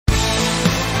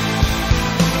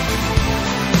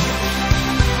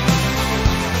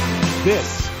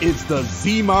This is the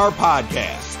ZMAR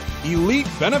Podcast. Elite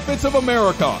Benefits of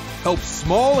America helps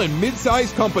small and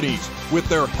mid-sized companies with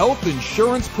their health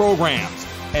insurance programs.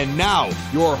 And now,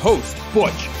 your host,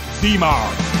 Butch ZMAR.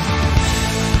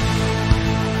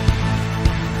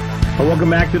 Welcome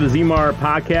back to the ZMAR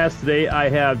Podcast. Today I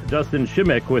have Justin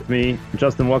Schmick with me.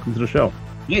 Justin, welcome to the show.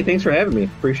 Hey, thanks for having me.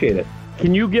 Appreciate it.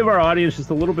 Can you give our audience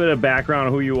just a little bit of background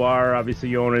on who you are? Obviously,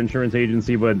 you own an insurance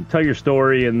agency, but tell your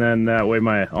story, and then that way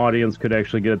my audience could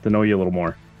actually get to know you a little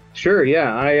more. Sure,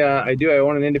 yeah. I do. I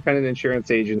own an independent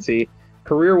insurance agency.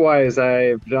 Career-wise,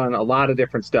 I've done a lot of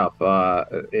different stuff.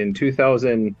 In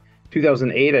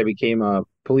 2008, I became a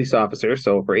police officer.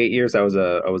 So for 8 years, I was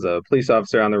a police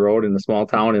officer on the road in a small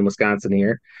town in Wisconsin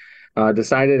here.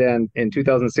 Decided in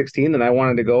 2016 that I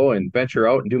wanted to go and venture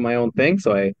out and do my own thing.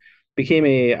 So I became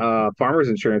a farmer's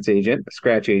insurance agent, a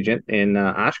scratch agent in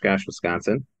Oshkosh,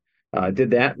 Wisconsin.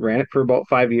 Did that, ran it for about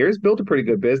 5 years, built a pretty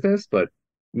good business, but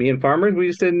me and farmers, we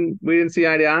didn't see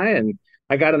eye to eye. And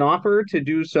I got an offer to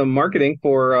do some marketing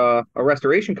for a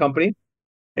restoration company,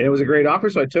 and it was a great offer.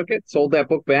 So I took it, sold that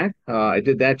book back. I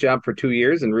did that job for 2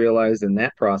 years and realized in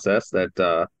that process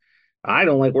that I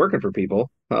don't like working for people.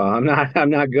 I'm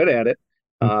not good at it.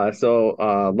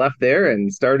 So left there and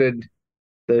started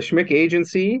the Schmick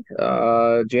agency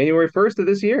January 1st of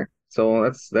this year. So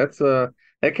that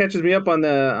catches me up on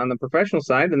the professional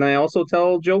side, and I also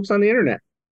tell jokes on the internet.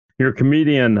 You're a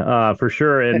comedian for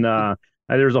sure, and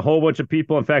there's a whole bunch of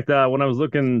people. In fact, when I was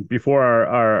looking before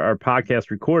our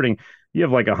podcast recording, you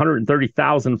have like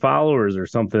 130,000 followers or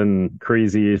something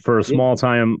crazy for a small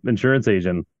time insurance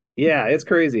agent. Yeah, it's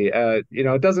crazy.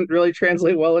 It doesn't really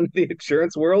translate well into the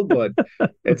insurance world, but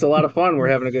it's a lot of fun. We're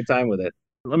having a good time with it.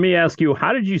 Let me ask you,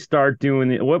 how did you start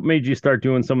doing what made you start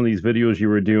doing some of these videos you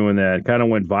were doing that kind of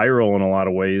went viral in a lot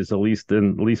of ways, at least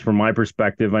from my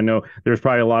perspective? I know there's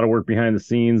probably a lot of work behind the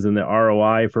scenes, and the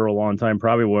ROI for a long time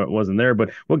probably wasn't there, but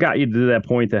what got you to that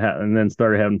point and then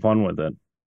started having fun with it?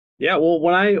 Yeah, well,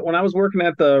 when I was working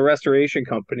at the restoration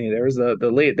company, there was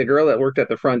the girl that worked at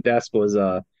the front desk was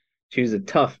she's a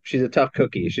tough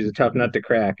cookie. She's a tough nut to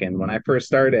crack. And when I first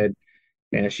started,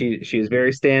 and she was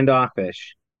very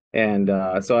standoffish. And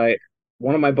so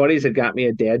one of my buddies had got me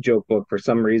a dad joke book for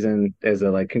some reason as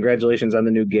a congratulations on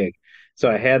the new gig. So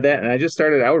I had that, and I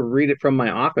would read it from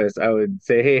my office. I would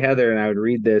say, "Hey, Heather," and I would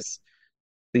read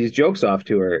these jokes off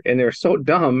to her, and they're so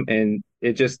dumb, and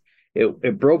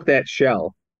it broke that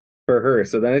shell for her.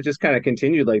 So then it just kind of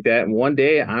continued like that. And one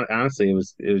day, honestly, I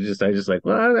just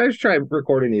try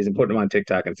recording these and putting them on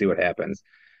TikTok and see what happens.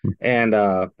 And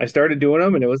I started doing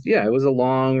them, and it was a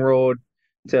long road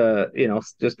to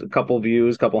just a couple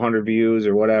hundred views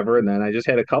or whatever. And then I just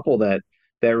had a couple that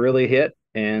really hit,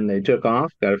 and they took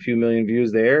off, got a few million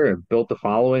views there, and built the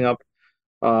following up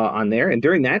on there. And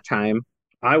during that time,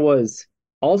 I was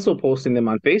also posting them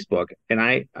on Facebook, and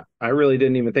I really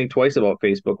didn't even think twice about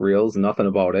Facebook Reels, nothing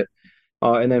about it.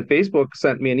 And then Facebook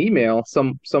sent me an email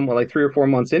somewhat like 3 or 4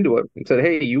 months into it and said,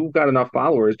 "Hey, you've got enough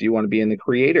followers. Do you want to be in the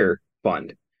creator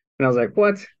fund?" And I was like,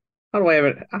 "What? How do I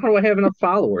have enough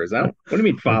followers? What do you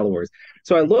mean followers?"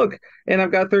 So I look, and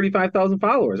I've got 35,000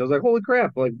 followers. I was like, "Holy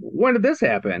crap. When did this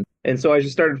happen?" And so I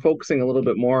just started focusing a little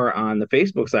bit more on the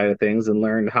Facebook side of things and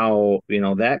learned how,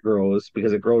 that grows,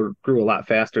 because it grew a lot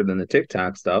faster than the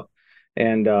TikTok stuff.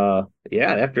 And it's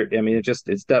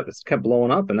kept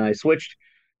blowing up, and I switched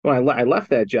when I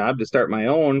left that job to start my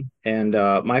own. And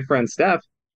my friend Steph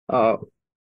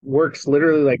works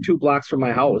literally like 2 blocks from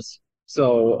my house.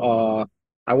 So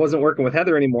I wasn't working with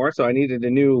Heather anymore, so I needed a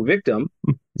new victim.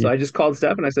 So I just called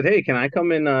Steph and I said, "Hey, can I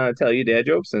come and tell you dad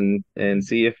jokes and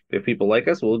see if people like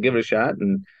us? We'll give it a shot."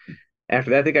 And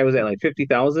after that, I think I was at like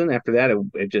 50,000. After that,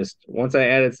 it just, once I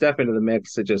added Steph into the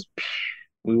mix,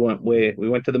 we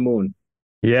went to the moon.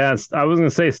 Yes, I was going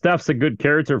to say Steph's a good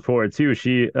character for it too.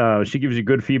 She gives you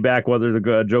good feedback whether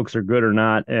the jokes are good or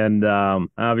not, and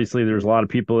obviously there's a lot of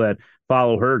people that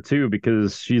follow her too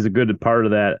because she's a good part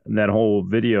of that whole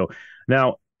video.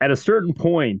 Now, at a certain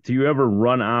point, do you ever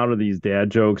run out of these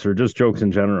dad jokes or just jokes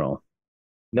in general?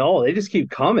 No, they just keep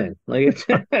coming.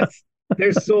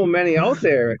 There's so many out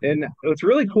there, and what's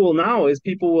really cool now is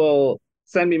people will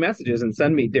send me messages and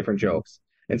send me different jokes.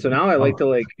 And so now I like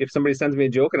to, if somebody sends me a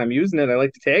joke and I'm using it, I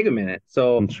like to tag them in it.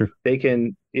 So they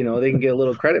can get a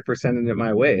little credit for sending it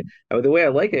my way. The way I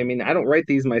like it, I mean, I don't write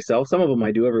these myself. Some of them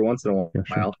I do every once in a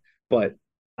while, but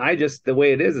the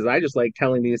way it is I just like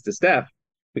telling these to Steph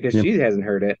because she hasn't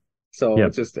heard it. So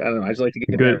it's just, I don't know, I just like to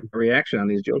get a reaction on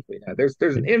these jokes. Yeah,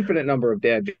 there's an infinite number of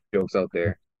dad jokes out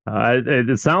there.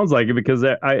 It sounds like it because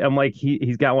I'm like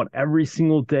he's got one every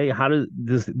single day. How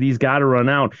does these got to run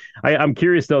out? I'm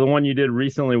curious though. The one you did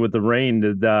recently with the rain,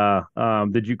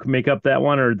 did you make up that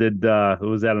one or did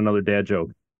was that another dad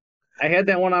joke? I had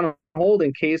that one on hold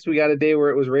in case we got a day where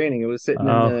it was raining. It was sitting in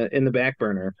Uh, the back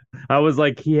burner. I was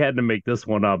like he had to make this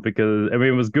one up because I mean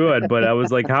it was good, but I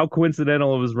was like how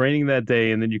coincidental it was raining that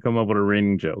day and then you come up with a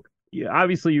raining joke. Yeah,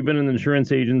 obviously you've been in the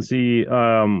insurance agency,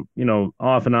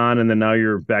 off and on, and then now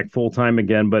you're back full time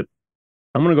again. But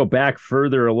I'm going to go back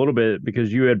further a little bit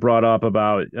because you had brought up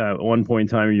about at one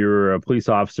point in time you were a police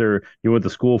officer, you went to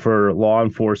school for law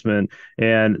enforcement,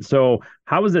 and so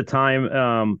how was the time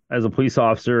as a police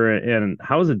officer, and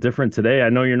how is it different today? I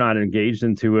know you're not engaged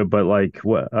into it, but like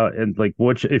what and like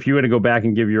which if you had to go back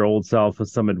and give your old self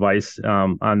some advice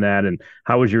on that, and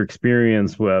how was your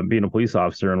experience being a police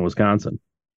officer in Wisconsin?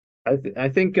 I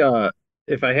think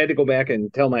if I had to go back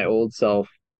and tell my old self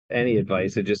any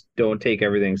advice, it just don't take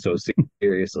everything so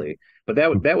seriously. But that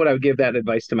would I would give that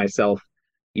advice to myself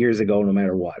years ago, no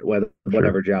matter what, Sure.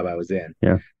 whatever job I was in.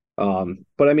 Yeah.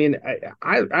 But I mean,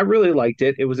 I really liked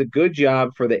it. It was a good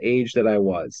job for the age that I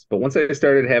was. But once I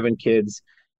started having kids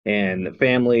and the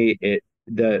family,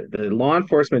 the law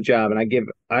enforcement job, and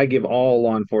I give all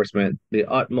law enforcement the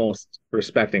utmost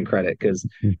respect and credit because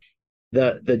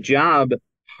the job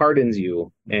hardens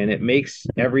you and it makes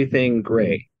everything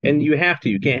gray. And you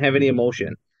can't have any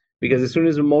emotion because as soon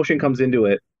as emotion comes into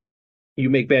it, you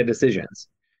make bad decisions.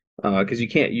 Because you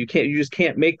just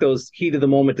can't make those heat of the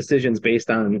moment decisions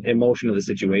based on emotion of the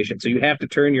situation. So you have to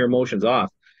turn your emotions off,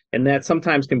 and that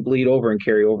sometimes can bleed over and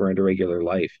carry over into regular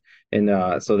life. And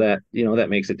so that that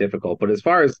makes it difficult. But as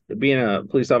far as being a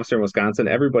police officer in Wisconsin,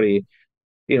 everybody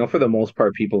for the most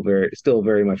part, people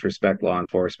very much respect law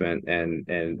enforcement, and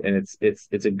it's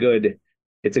a good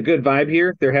vibe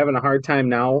here. They're having a hard time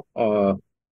now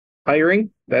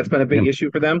hiring. That's been a Yeah. big issue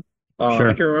for them. I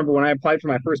Sure. can remember when I applied for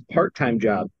my first part-time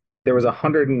job, there was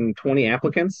 120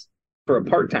 applicants for a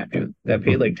part-time job that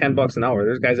paid like $10 an hour.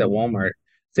 There's guys at Walmart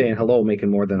saying hello, making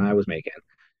more than I was making.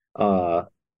 Uh,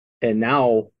 and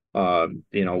now,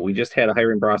 we just had a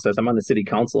hiring process. I'm on the city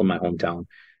council in my hometown,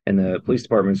 and the police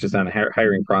department's just on a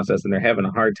hiring process, and they're having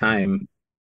a hard time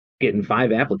getting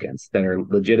 5 applicants that are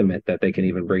legitimate that they can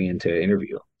even bring in to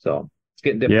interview. So it's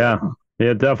getting Yeah, difficult.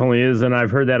 it definitely is. And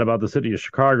I've heard that about the city of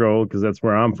Chicago because that's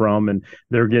where I'm from. And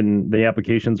they're getting the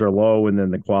applications are low and then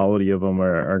the quality of them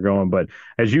are going. But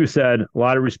as you said, a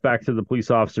lot of respect to the police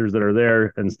officers that are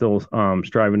there and still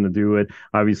striving to do it.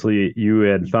 Obviously, you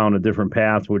had found a different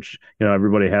path, which,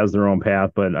 everybody has their own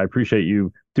path. But I appreciate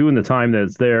you doing the time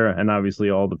that's there and obviously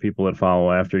all the people that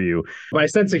follow after you. My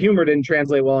sense of humor didn't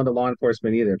translate well into law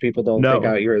enforcement either. People don't think No,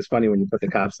 out you're as funny when you put the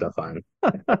cop stuff on.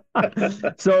 but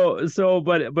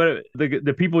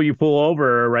the people you pull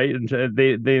over, right? And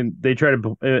they try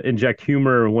to inject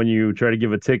humor when you try to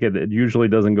give a ticket. It usually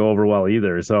doesn't go over well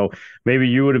either. So maybe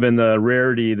you would have been the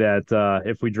rarity that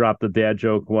if we drop the dad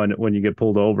joke when you get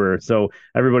pulled over. So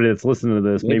everybody that's listening to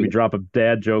this, maybe Maybe. drop a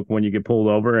dad joke when you get pulled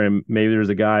over, and maybe there's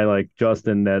a guy like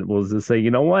Justin that will just say, you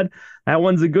know what, that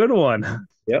one's a good one.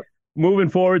 Yep. Moving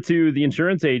forward to the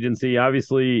insurance agency,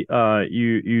 obviously,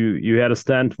 you had a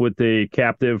stint with the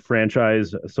captive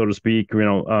franchise, so to speak.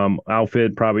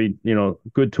 Outfit probably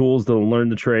good tools to learn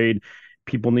the trade.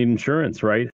 People need insurance,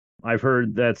 right? I've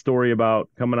heard that story about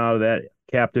coming out of that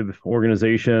captive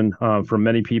organization from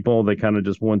many people. They kind of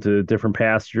just went to different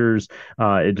pastures.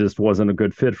 It just wasn't a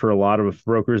good fit for a lot of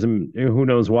brokers, and who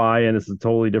knows why. And it's a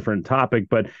totally different topic,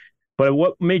 but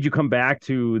what made you come back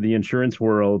to the insurance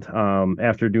world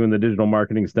after doing the digital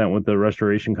marketing stint with the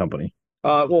restoration company?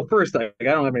 Well, first, I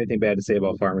don't have anything bad to say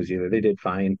about farmers either. They did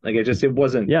fine. Like it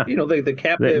wasn't, Yeah, the they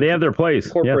captive have their place.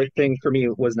 Yeah. corporate thing for me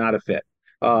was not a fit.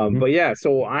 Mhm. But yeah,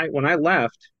 so when I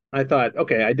left, I thought,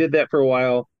 okay, I did that for a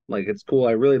while. Like it's cool.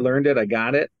 I really learned it. I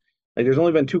got it. Like there's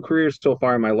only been 2 careers so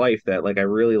far in my life that like I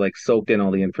really like soaked in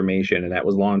all the information, and that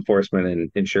was law enforcement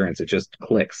and insurance. It just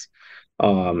clicks.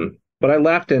 But I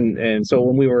left, and so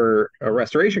when we were a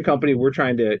restoration company, we're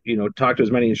trying to talk to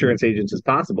as many insurance agents as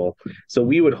possible. So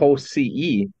we would host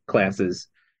CE classes,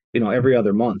 every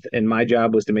other month, and my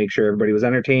job was to make sure everybody was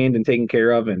entertained and taken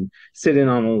care of, and sit in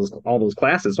on all those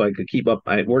classes so I could keep up.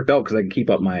 I worked out because I could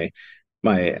keep up my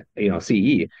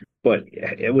CE. But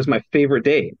it was my favorite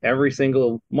day. Every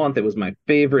single month, it was my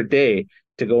favorite day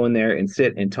to go in there and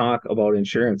sit and talk about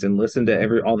insurance and listen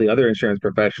to all the other insurance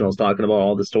professionals talking about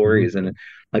all the Mhm. stories. And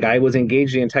like I was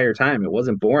engaged the entire time. It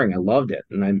wasn't boring. I loved it.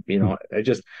 And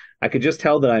I could just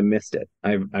tell that I missed it.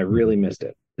 I really missed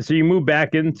it. so you move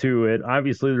back into it.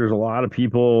 Obviously, there's a lot of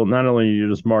people, not only you're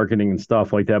just marketing and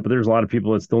stuff like that, but there's a lot of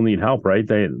people that still need help, right?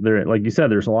 They're like you said,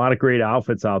 there's a lot of great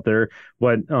outfits out there,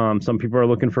 but some people are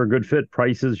looking for a good fit.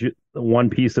 Price is one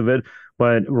piece of it,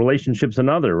 but relationships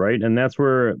another, right? And that's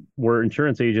where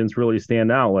insurance agents really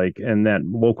stand out, like in that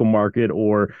local market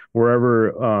or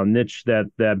wherever niche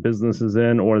that business is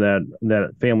in or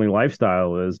that family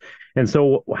lifestyle is. And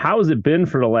so, how has it been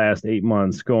for the last 8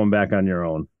 months going back on your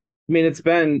own? I mean,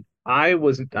 I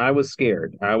was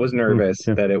scared. I was nervous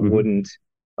Yeah. that it wouldn't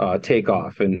take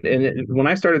off. When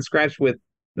I started scratch with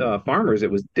farmers,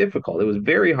 it was difficult. It was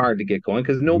very hard to get going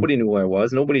because Mhm. nobody knew who I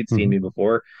was. Nobody had seen Mhm. me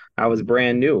before. I was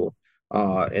brand new.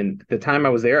 And the time I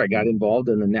was there, I got involved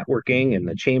in the networking and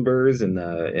the chambers and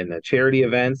the charity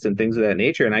events and things of that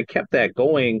nature. And I kept that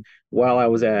going while I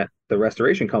was at the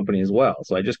restoration company as well.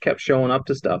 So I just kept showing up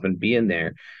to stuff and being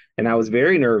there. And I was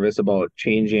very nervous about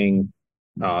changing,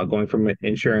 going from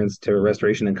insurance to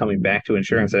restoration and coming back to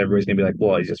insurance. That everybody's gonna be like,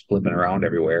 "Well, he's just flipping around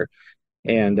everywhere."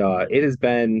 And it has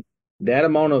been that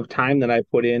amount of time that I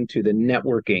put into the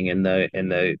networking and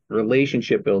the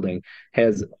relationship building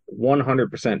has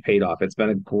 100% paid off. It's been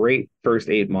a great first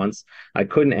 8 months. I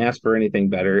couldn't ask for anything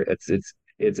better.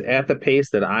 It's at the pace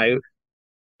that I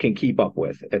can keep up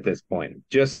with at this point.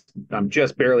 I'm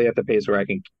just barely at the pace where I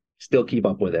can still keep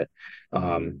up with it.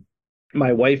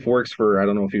 My wife works for, I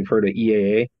don't know if you've heard of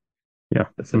EAA. Yeah.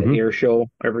 That's an air show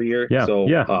every year. Yeah. So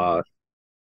Yeah.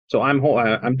 so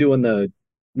I'm doing the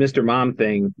Mr. Mom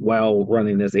thing while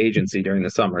running this agency during the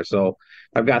summer. So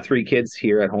I've got 3 kids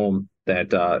here at home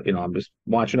that I'm just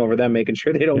watching over them, making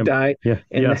sure they don't Yeah. die. Yeah.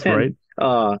 And Yes. then Right.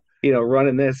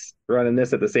 running this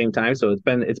at the same time. So it's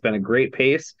been a great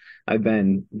pace. I've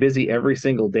been busy every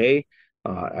single day.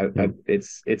 Yeah.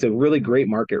 It's a really great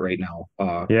market right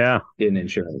now Yeah. in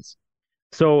insurance.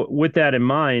 So with that in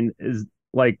mind, is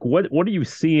like what are you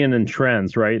seeing in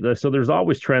trends, right? So there's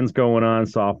always trends going on,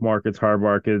 soft markets, hard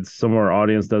markets. Some of our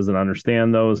audience doesn't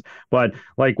understand those, but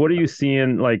like what are you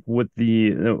seeing like with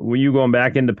when you going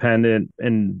back independent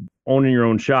and owning your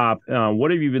own shop?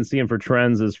 What have you been seeing for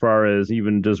trends as far as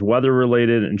even just weather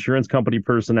related, insurance company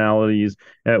personalities?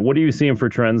 What are you seeing for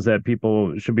trends that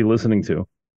people should be listening to?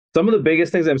 Some of the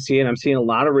biggest things I'm seeing a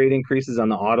lot of rate increases on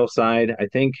the auto side. I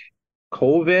think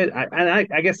COVID,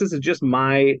 I guess this is just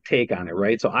my take on it,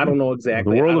 right? So I don't know The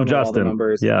exactly. I world of don't know all the Justin.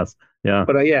 numbers, Yes. Yeah.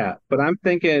 but I'm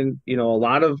thinking, a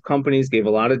lot of companies gave a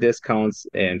lot of discounts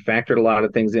and factored a lot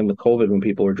of things in with COVID when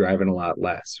people were driving a lot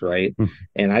less, right?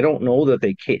 And I don't know that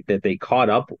they caught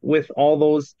up with all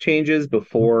those changes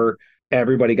before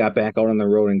everybody got back out on the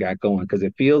road and got going, because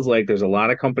it feels like there's a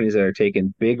lot of companies that are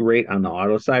taking big rate on the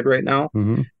auto side right now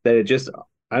Mm-hmm. that it just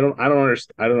I don't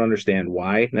understand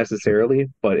why necessarily,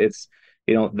 but it's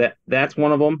that's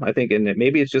one of them, I think. And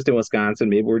maybe it's just in Wisconsin,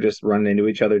 maybe we're just running into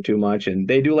each other too much, and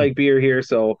they do like beer here,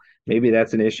 so maybe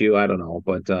that's an issue. I don't know,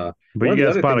 but But one you of the got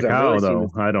other spot a things I've cow really seen though.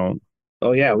 is, I don't.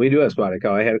 oh yeah, we do have spotted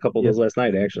cow. I had a couple of Yeah. those last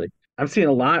night actually. I'm seeing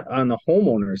a lot on the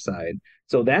homeowner side.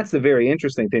 So that's the very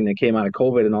interesting thing that came out of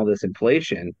COVID and all this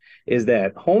inflation, is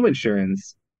that home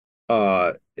insurance,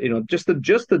 just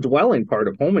the dwelling part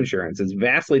of home insurance is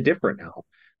vastly different now.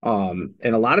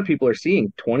 And a lot of people are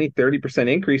seeing 20-30%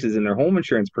 increases in their home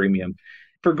insurance premium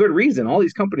for good reason. All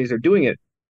these companies are doing it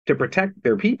to protect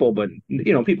their people, but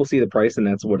people see the price and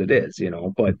that's what it is.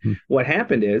 But Mhm. what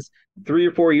happened is 3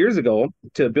 or 4 years ago,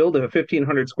 to build a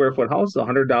 1,500 square foot house,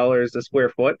 $100 a square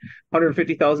foot,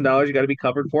 $150,000 you got to be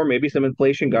covered for, maybe some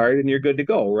inflation guard, and you're good to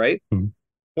go, right? Mhm.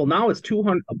 Well, now it's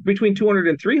between $200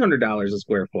 and $300 a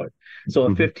square foot. So a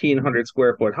Mhm. 1,500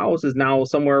 square foot house is now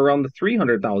somewhere around the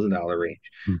 $300,000 range.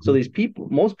 So Mhm.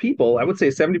 most people, I would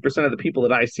say 70% of the people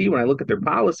that I see when I look at their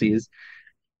policies,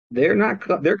 they're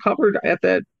covered at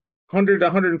that $100 to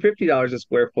 $150 a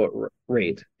square foot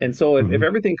rate. And so if Mhm.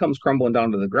 everything comes crumbling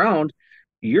down to the ground,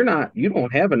 you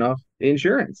don't have enough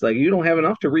insurance. Like, you don't have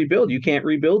enough to rebuild. You can't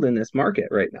rebuild in this market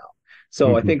right now.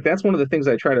 So I Mhm. think that's one of the things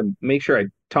I try to make sure I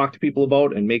talk to people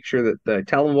about, and make sure that I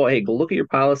tell them about, hey, go look at your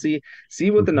policy,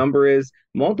 see what the Mhm. number is,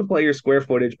 multiply your square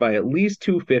footage by at least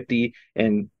 250,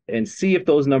 and see if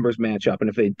those numbers match up. And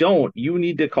if they don't, you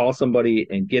need to call somebody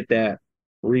and get that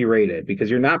re-rated, because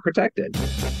you're not protected.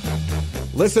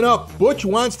 Listen up, Butch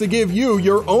wants to give you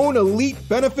your own Elite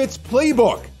Benefits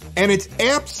playbook, and it's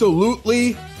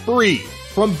absolutely free.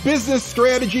 From business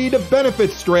strategy to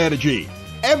benefits strategy,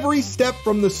 every step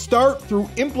from the start through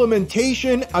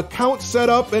implementation, account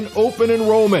setup, and open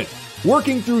enrollment,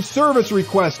 working through service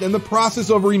requests and the process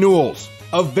of renewals.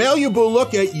 A valuable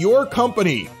look at your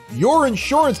company, your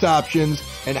insurance options,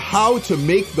 and how to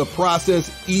make the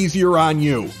process easier on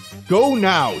you. Go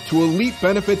now to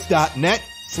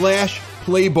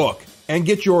elitebenefits.net/playbook and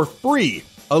get your free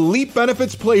Elite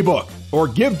Benefits Playbook, or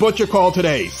give Butch a call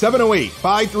today,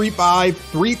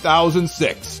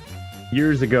 708-535-3006.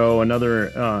 Years ago, another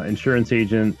insurance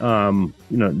agent,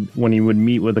 when he would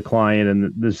meet with a client,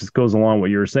 and this just goes along what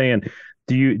you were saying,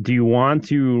 do you want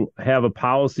to have a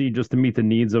policy just to meet the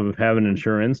needs of having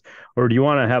insurance, or do you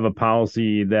want to have a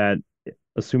policy that,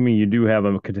 assuming you do have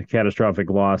a catastrophic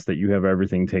loss, that you have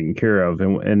everything taken care of,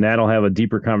 and that'll have a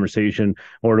deeper conversation,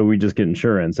 or do we just get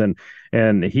insurance?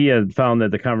 And he had found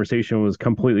that the conversation was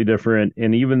completely different.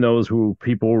 And even those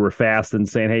people were fast and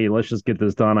saying, hey, let's just get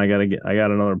this done, I got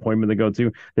another appointment to go to,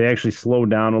 they actually slowed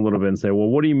down a little bit and say, well,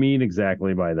 what do you mean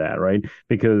exactly by that, right?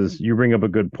 Because you bring up a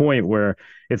good point where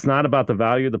it's not about the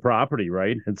value of the property,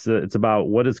 right? It's about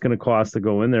what it's going to cost to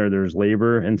go in there. There's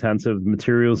labor intensive,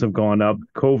 materials have gone up.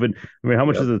 COVID, I mean, how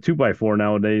much is a 2x4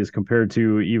 nowadays compared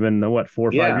to even 4 or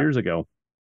 5 years ago?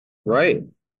 Right.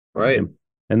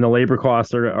 And the labor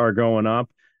costs are going up.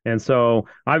 And so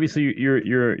obviously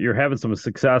you're having some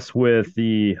success with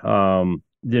the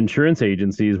insurance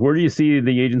agencies. Where do you see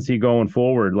the agency going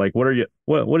forward? Like,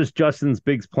 what is Justin's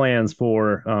big plans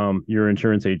for your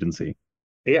insurance agency?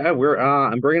 Yeah,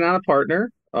 I'm bringing on a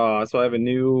partner. So I have a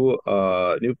new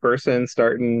person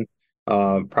starting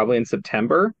probably in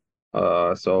September.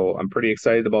 So I'm pretty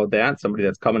excited about that. Somebody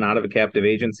that's coming out of a captive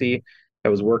agency that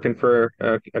was working for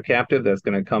a captive that's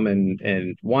going to come in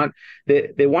and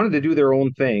they wanted to do their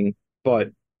own thing, but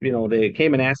they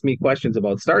came and asked me questions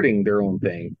about starting their own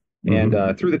thing.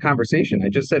 And through the conversation, I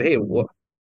just said, hey,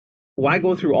 why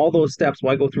go through all those steps?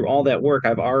 Why go through all that work?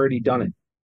 I've already done it.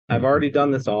 I've already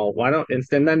done this all. Why don't,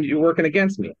 instead, then you're working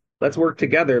against me. Let's work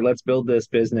together. Let's build this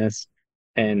business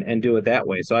and do it that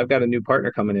way. So I've got a new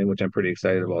partner coming in, which I'm pretty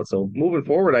excited about. So moving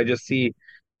forward, I just see,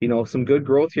 some good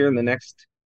growth here in the next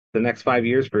 5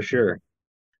 years for sure.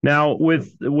 Now,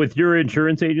 with your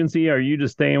insurance agency, are you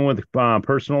just staying with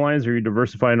personal lines, or are you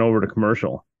diversifying over to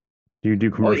commercial? Do you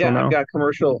do commercial now? I've got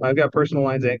commercial. I've got personal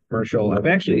lines and commercial. I've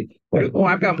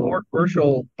got more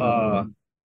commercial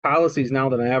policies now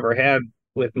than I ever had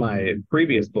with my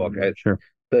previous book. Sure.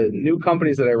 The new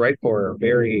companies that I write for are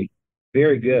very,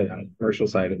 very good on the commercial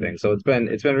side of things. So it's been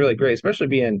really great, especially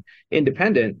being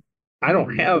independent. I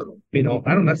don't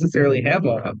necessarily have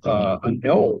a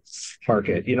no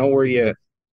market,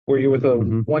 where you're with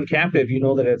one captive,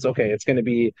 that it's okay. It's going to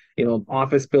be,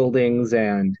 office buildings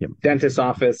and dentist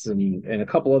office and a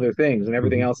couple other things, and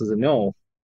everything else is a no.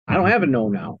 I don't have a no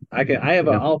now.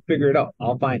 I'll figure it out.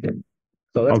 I'll find it.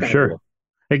 So that's kind of cool.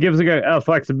 It gives a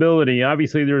flexibility.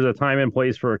 Obviously, there's a time and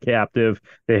place for a captive.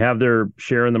 They have their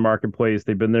share in the marketplace.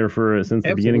 They've been there since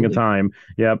the beginning of time.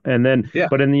 Yep. And then,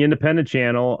 but in the independent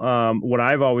channel, what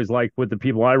I've always liked with the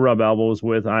people I rub elbows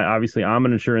with, I'm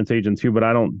an insurance agent too, but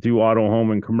I don't do auto,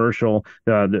 home, and commercial.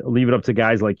 Leave it up to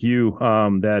guys like you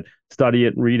that study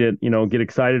it, read it, get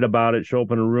excited about it, show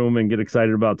up in a room and get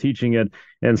excited about teaching it.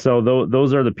 And so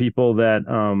those are the people that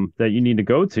you need to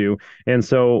go to. And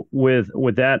so with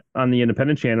that on the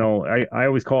independent channel, I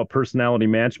always call it personality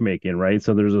matchmaking, right?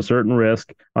 So there's a certain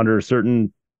risk under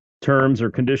certain terms or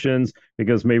conditions,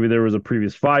 because maybe there was a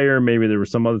previous fire, maybe there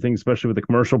was some other things, especially with the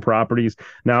commercial properties.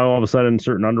 Now all of a sudden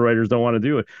certain underwriters don't want to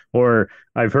do it. Or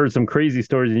I've heard some crazy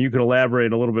stories, and you could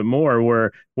elaborate a little bit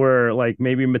more, where like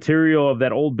maybe material of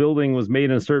that old building was made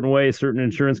in a certain way, certain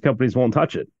insurance companies won't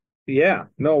touch it. Yeah,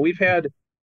 no, I've had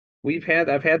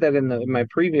that in my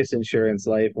previous insurance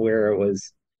life, where it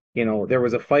was, there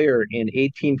was a fire in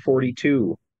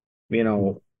 1842,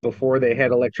 before they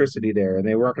had electricity there, and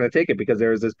they weren't going to take it because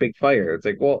there was this big fire. It's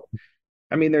like, well,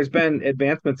 I mean, there's been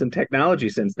advancements in technology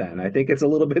since then. I think it's a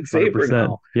little bit safer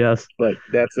now. Yes. But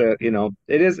that's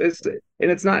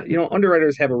it's not,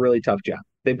 underwriters have a really tough job.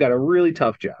 They've got a really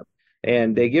tough job.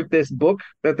 And they give this book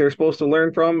that they're supposed to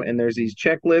learn from, and there's these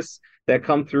checklists that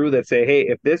come through that say, hey,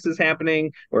 if this is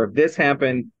happening or if this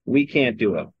happened, we can't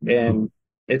do it. And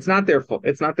it's not their fault.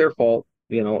 It's not their fault.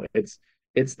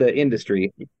 It's the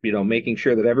industry, making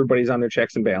sure that everybody's on their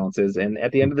checks and balances. And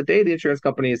at the end of the day, the insurance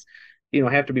companies,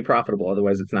 have to be profitable.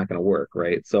 Otherwise, it's not going to work.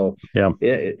 Right. So having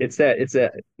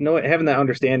that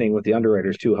understanding with the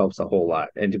underwriters too helps a whole lot.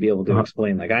 And to be able to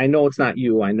explain, like, I know it's not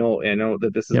you. I know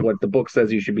that this is what the book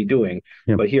says you should be doing.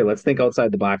 But here, let's think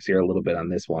outside the box here a little bit on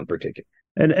this one particular.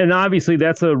 And obviously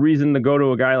that's a reason to go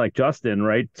to a guy like Justin,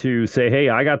 right? To say, hey,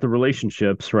 I got the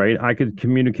relationships, right? I could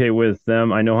communicate with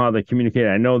them. I know how they communicate.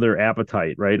 I know their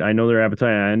appetite, right? I know their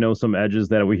appetite. I know some edges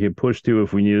that we could push to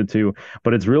if we needed to.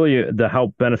 But it's really the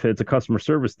help benefit. It's a customer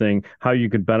service thing, how you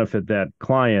could benefit that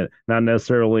client, not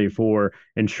necessarily for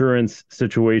insurance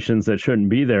situations that shouldn't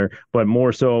be there, but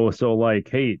more so like,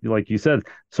 hey, like you said,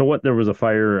 so what? There was a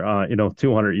fire,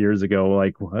 200 years ago.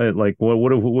 Like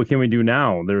what can we do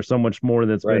now? There's so much more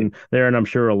that's Right. been there, and I'm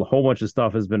sure a whole bunch of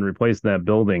stuff has been replaced in that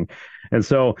building. And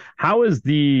so, how is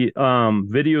the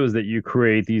videos that you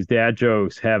create, these dad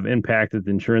jokes, have impacted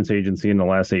the insurance agency in the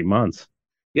last 8 months?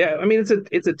 Yeah, I mean it's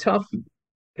tough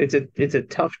to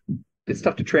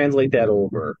translate that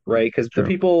over, right? Because the Sure.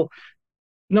 people,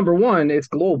 number one, it's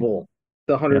global.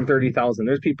 The Yeah. 130,000.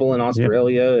 There's people in Yeah.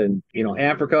 Australia and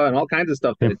Africa and all kinds of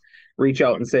stuff Yeah. that reach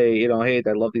out and say, hey,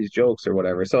 I love these jokes or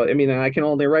whatever. So I mean, and I can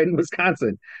only write in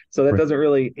Wisconsin, so that Right. doesn't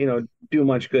really do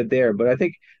much good there. But I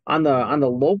think on the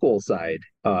local side,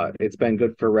 it's been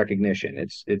good for recognition.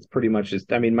 It's pretty much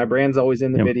just, I mean, my brand's always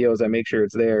in the Yeah. videos. I make sure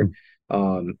it's there,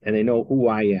 and they know who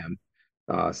I am.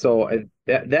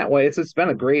 That way, it's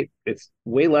been it's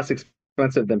way less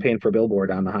expensive than paying for a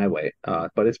billboard on the highway.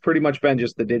 But it's pretty much been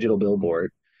just the digital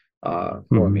billboard for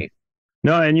Mhm. me.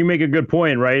 No, and you make a good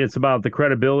point, right? It's about the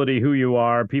credibility, who you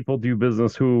are. People do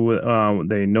business who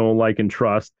they know, like, and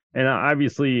trust. And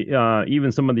obviously,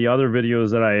 even some of the other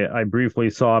videos that I briefly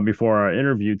saw before our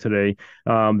interview today,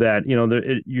 that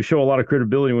you show a lot of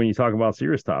credibility when you talk about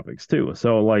serious topics too.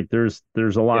 So like, there's a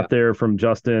Yeah, lot there from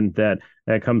Justin that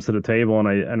comes to the table,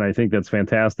 and I think that's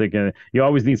fantastic. And you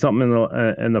always need something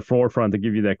in the forefront to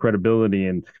give you that credibility.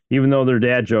 And even though they're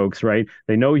dad jokes, right?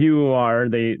 They know who you are.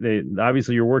 They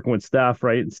obviously you're working with Steph,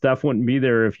 right? And Steph wouldn't be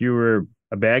there if you were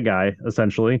a bad guy,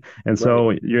 essentially. And right.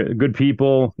 so you're good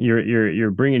people.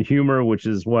 You're bringing humor, which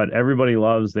is what everybody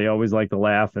loves. They always like to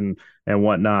laugh and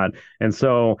whatnot. And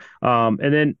so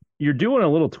and then you're doing a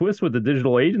little twist with the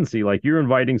digital agency, like you're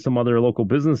inviting some other local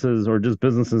businesses or just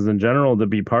businesses in general to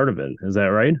be part of it. Is that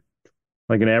right?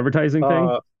 Like an advertising thing?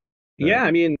 Uh, yeah,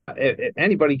 I mean, if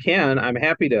anybody can. I'm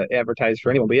happy to advertise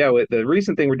for anyone. But yeah, the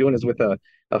recent thing we're doing is with a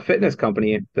fitness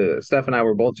company. Steph and I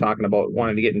were both talking about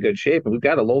wanting to get in good shape, and we've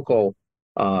got a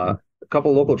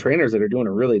couple local trainers that are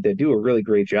they do a really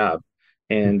great job.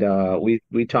 And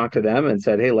we talked to them and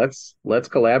said, hey, let's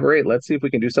collaborate. Let's see if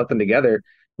we can do something together.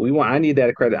 I need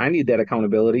that credit. I need that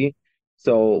accountability.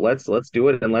 So let's do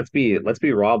it, and let's be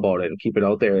raw about it and keep it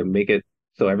out there and make it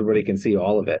so everybody can see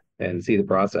all of it and see the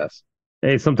process.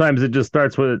 Hey, sometimes it just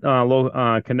starts with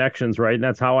low connections, right? And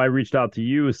that's how I reached out to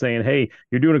you, saying, "Hey,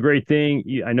 you're doing a great thing.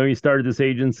 I know you started this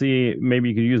agency. Maybe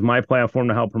you could use my platform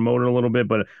to help promote it a little bit.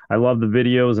 But I love the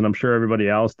videos, and I'm sure everybody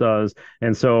else does.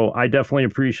 And so I definitely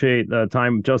appreciate the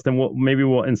time, Justin. Maybe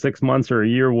we'll in 6 months or a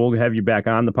year we'll have you back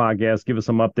on the podcast, give us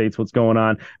some updates, what's going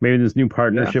on. Maybe this new Yeah.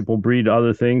 partnership will breed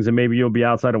other things, and maybe you'll be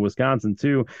outside of Wisconsin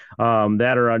too.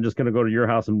 That, or I'm just going to go to your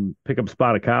house and pick up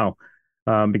spotted cow."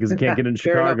 Because I can't get in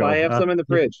Fair enough. Chicago. I have some in the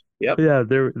fridge. Yep. Yeah,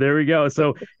 there we go.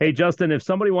 So, hey, Justin, if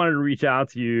somebody wanted to reach out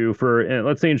to you for,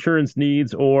 let's say, insurance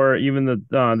needs or even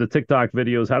the TikTok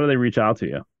videos, how do they reach out to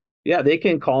you? Yeah, they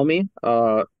can call me.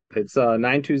 It's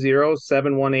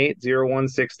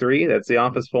 920-718-0163. That's the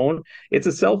office phone. It's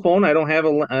a cell phone. I don't have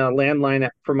a landline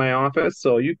for my office,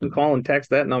 so you can call and text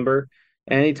that number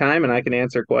anytime, and I can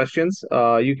answer questions.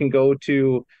 You can go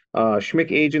to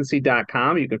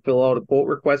schmickagency.com. You can fill out a quote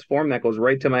request form that goes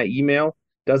right to my email.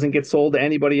 Doesn't get sold to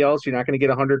anybody else. You're not going to get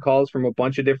 100 calls from a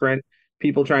bunch of different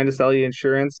people trying to sell you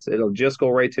insurance. It'll just go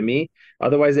right to me.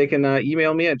 Otherwise, they can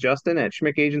email me at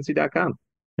justin@schmickagency.com.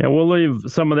 Yeah, we'll leave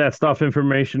some of that stuff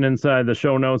information inside the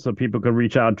show notes so people can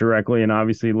reach out directly, and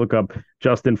obviously look up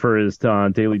Justin for his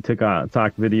daily TikTok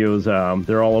videos.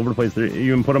 They're all over the place. You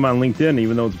even put them on LinkedIn,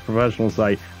 even though it's a professional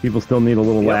site. People still need a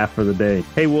little laugh for the day.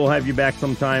 Hey, we'll have you back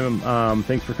sometime.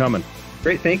 Thanks for coming.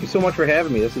 Great. Thank you so much for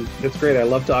having me. It's great. I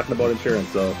love talking about insurance.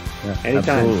 So Yeah,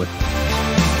 anytime. absolutely.